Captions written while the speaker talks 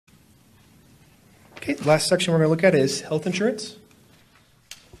Okay, the last section we're going to look at is health insurance.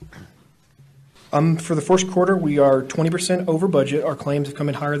 For the first quarter, we are 20% over budget. Our claims have come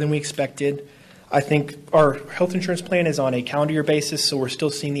in higher than we expected. I think our health insurance plan is on a calendar year basis, so we're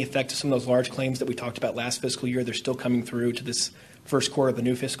still seeing the effect of some of those large claims that we talked about last fiscal year. They're still coming through to this first quarter of the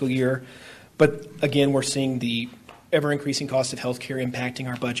new fiscal year. But again, we're seeing the ever-increasing cost of healthcare impacting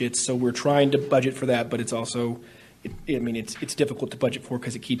our budgets, so we're trying to budget for that, but it's also, it's difficult to budget for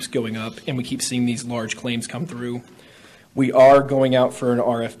because it keeps going up, and we keep seeing these large claims come through. We are going out for an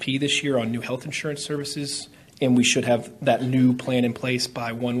RFP this year on new health insurance services, and we should have that new plan in place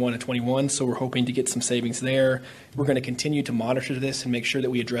by 1/1/21, so we're hoping to get some savings there. We're going to continue to monitor this and make sure that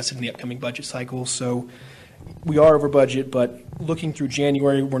we address it in the upcoming budget cycle. So we are over budget, but looking through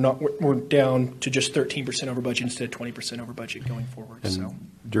January, we're down to just 13% over budget instead of 20% over budget going forward. And so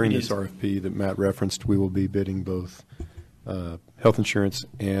during this RFP that Matt referenced, we will be bidding both health insurance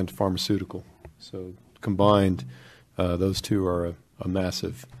and pharmaceutical. So combined, those two are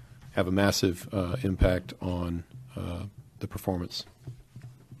have a massive impact on the performance.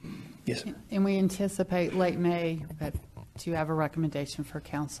 Yes, sir. And we anticipate late May to have a recommendation for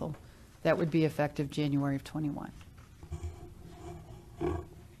council that would be effective January of 21.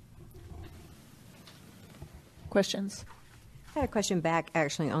 Questions? I had a question back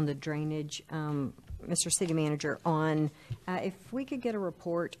actually on the drainage, Mr. City Manager, on if we could get a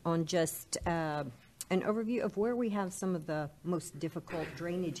report on just an overview of where we have some of the most difficult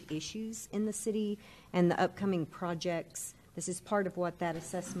drainage issues in the city and the upcoming projects. This is part of what that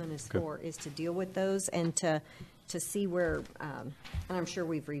assessment is for, is to deal with those and to see where, and I'm sure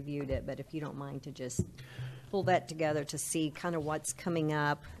we've reviewed it, but if you don't mind to just pull that together to see kind of what's coming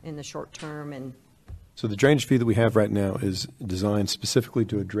up in the short term. And so the drainage fee that we have right now is designed specifically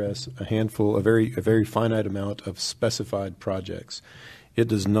to address a very finite amount of specified projects. It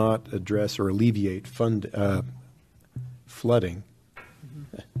does not address or alleviate funding and flooding,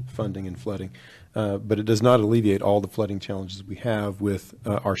 but it does not alleviate all the flooding challenges we have with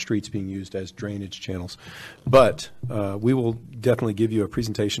our streets being used as drainage channels. But we will definitely give you a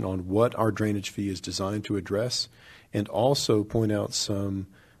presentation on what our drainage fee is designed to address, and also point out some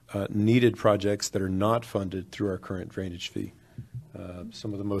needed projects that are not funded through our current drainage fee.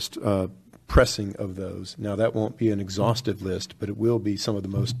 Some of the most pressing of those. Now, that won't be an exhaustive list, but it will be some of the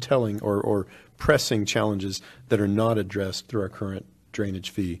most telling or pressing challenges that are not addressed through our current drainage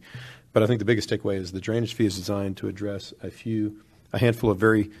fee. But I think the biggest takeaway is the drainage fee is designed to address a handful of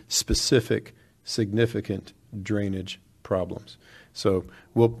very specific, significant drainage problems. So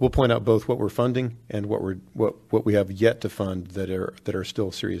we'll point out both what we're funding and what we have yet to fund that are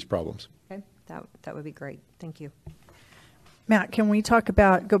still serious problems. okay, that would be great. Thank you. Matt, can we go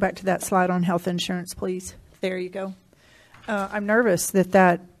back to that slide on health insurance, please? There you go. I'm nervous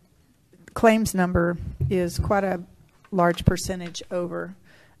that claims number is quite a large percentage over.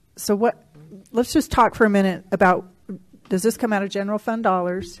 So let's just talk for a minute about, does this come out of general fund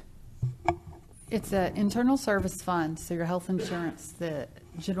dollars? It's an internal service fund, so your health insurance, the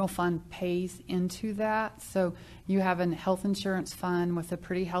general fund pays into that. So you have a health insurance fund with a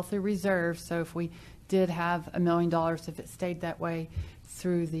pretty healthy reserve. So if we did have $1 million, if it stayed that way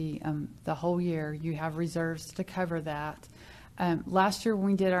through the whole year, you have reserves to cover that. Last year when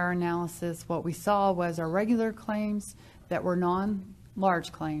we did our analysis, what we saw was our regular claims that were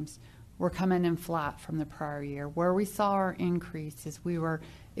non-large claims were coming in flat from the prior year. Where we saw our increase is we were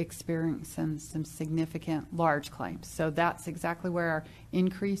experiencing some significant large claims. So that's exactly where our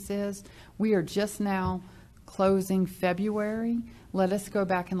increase is. We are just now closing February. Let us go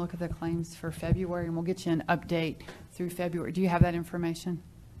back and look at the claims for February, and we'll get you an update through February. Do you have that information?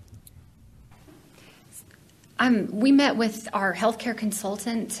 We met with our healthcare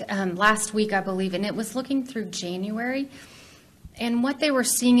consultant last week, I believe, and it was looking through January. And what they were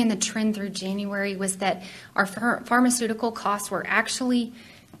seeing in the trend through January was that our pharmaceutical costs were actually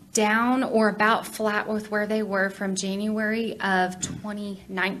down or about flat with where they were from January of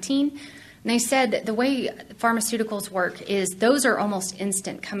 2019. And they said that the way pharmaceuticals work is those are almost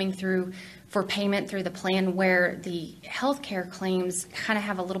instant coming through for payment through the plan, where the healthcare claims kind of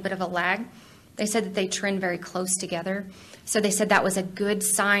have a little bit of a lag. They said that they trend very close together. So they said that was a good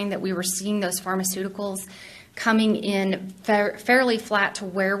sign that we were seeing those pharmaceuticals coming in fairly flat to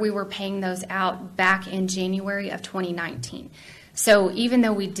where we were paying those out back in January of 2019. So even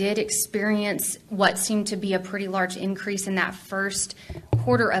though we did experience what seemed to be a pretty large increase in that first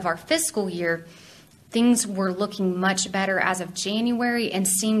quarter of our fiscal year, things were looking much better as of January and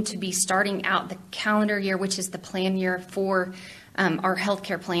seemed to be starting out the calendar year, which is the plan year for our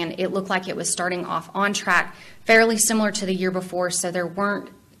healthcare plan. It looked like it was starting off on track, fairly similar to the year before, so there weren't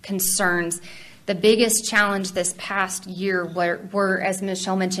concerns. The biggest challenge this past year were, as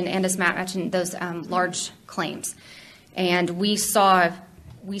Michelle mentioned and as Matt mentioned, those large claims. And we saw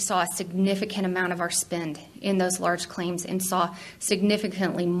a significant amount of our spend in those large claims and saw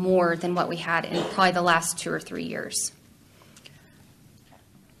significantly more than what we had in probably the last 2 or 3 years.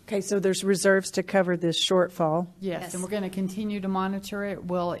 Okay, so there's reserves to cover this shortfall. Yes, and we're going to continue to monitor it.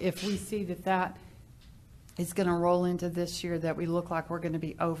 Well, if we see that is going to roll into this year, that we look like we're going to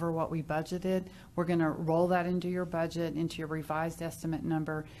be over what we budgeted, we're going to roll that into your budget, into your revised estimate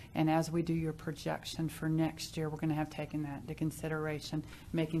number, and as we do your projection for next year, we're going to have taken that into consideration,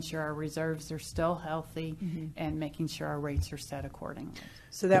 making sure our reserves are still healthy and making sure our rates are set accordingly.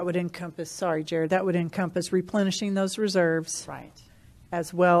 So that would encompass, sorry, Jared, that would encompass replenishing those reserves. Right.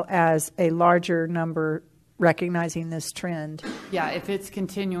 As well as a larger number recognizing this trend. Yeah, if it's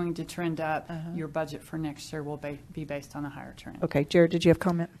continuing to trend up, your budget for next year will be based on a higher trend. Okay, Jared, did you have a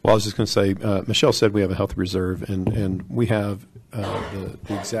comment? Well, I was just going to say, Michelle said we have a healthy reserve, and we have the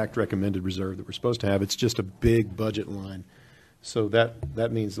exact recommended reserve that we're supposed to have. It's just a big budget line. So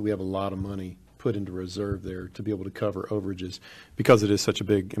that means that we have a lot of money put into reserve there to be able to cover overages because it is such a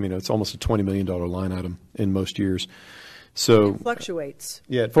big, it's almost a $20 million line item in most years. So It fluctuates.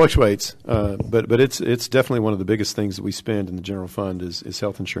 Yeah, it fluctuates, but it's definitely one of the biggest things that we spend in the general fund is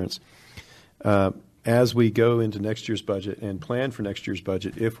health insurance. As we go into next year's budget and plan for next year's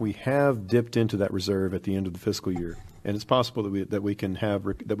budget, if we have dipped into that reserve at the end of the fiscal year, and it's possible that we can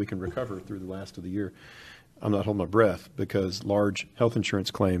recover through the last of the year, I'm not holding my breath because large health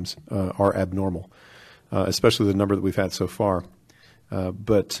insurance claims are abnormal, especially the number that we've had so far.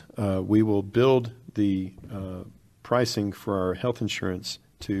 But we will build the pricing for our health insurance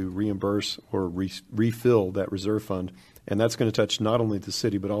to reimburse or refill that reserve fund. And that's going to touch not only the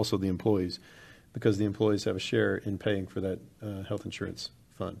city but also the employees because the employees have a share in paying for that health insurance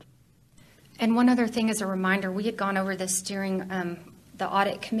fund. And one other thing as a reminder, we had gone over this during the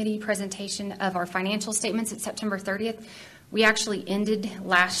audit committee presentation of our financial statements at September 30th. We actually ended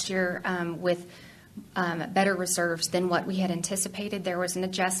last year with better reserves than what we had anticipated. There was an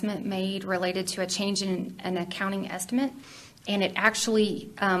adjustment made related to a change in an accounting estimate, and it actually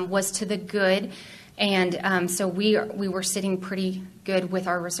was to the good. And so we were sitting pretty good with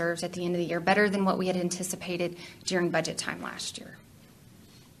our reserves at the end of the year, better than what we had anticipated during budget time last year.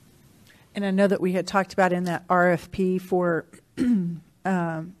 And I know that we had talked about in that RFP for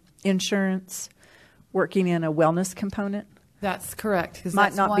insurance working in a wellness component. That's correct.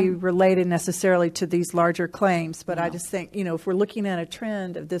 Might not be related necessarily to these larger claims, but I just think, if we're looking at a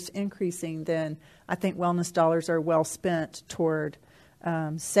trend of this increasing, then I think wellness dollars are well spent toward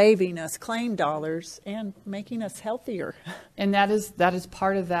saving us claim dollars and making us healthier. And that is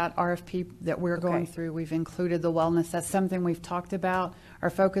part of that RFP that we're going through. We've included the wellness. That's something we've talked about.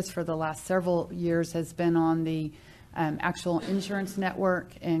 Our focus for the last several years has been on the actual insurance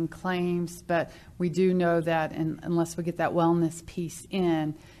network and claims, but we do know that unless we get that wellness piece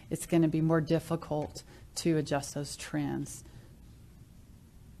in, it's going to be more difficult to adjust those trends.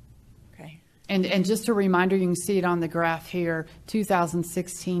 Okay. And just a reminder, you can see it on the graph here,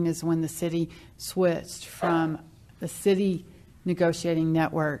 2016 is when the city switched from the city negotiating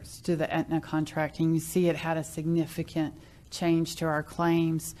networks to the Aetna contracting. You see it had a significant change to our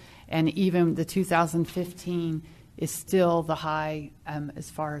claims, and even the 2015 is still the high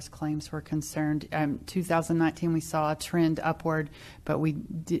as far as claims were concerned. 2019 we saw a trend upward, but we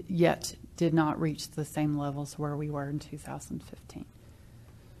yet did not reach the same levels where we were in 2015.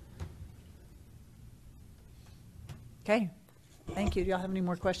 Okay. Thank you. Do y'all have any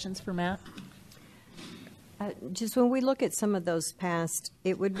more questions for Matt? Just when we look at some of those past,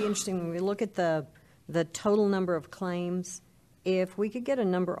 it would be interesting when we look at the total number of claims, if we could get a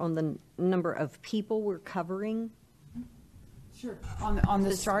number on the number of people we're covering. Sure. On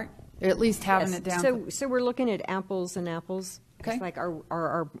this chart, or at least having it down. So we're looking at apples and apples. Okay. It's like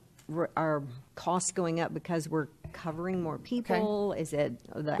our costs going up because we're covering more people? Okay. Is it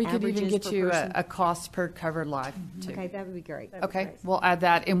the we could even averages get per you person? a cost per covered life too. Okay, that would be great. Okay, we'll add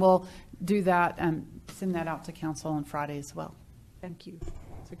that, and we'll do that and send that out to council on Friday as well. Thank you.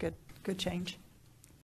 It's a good change.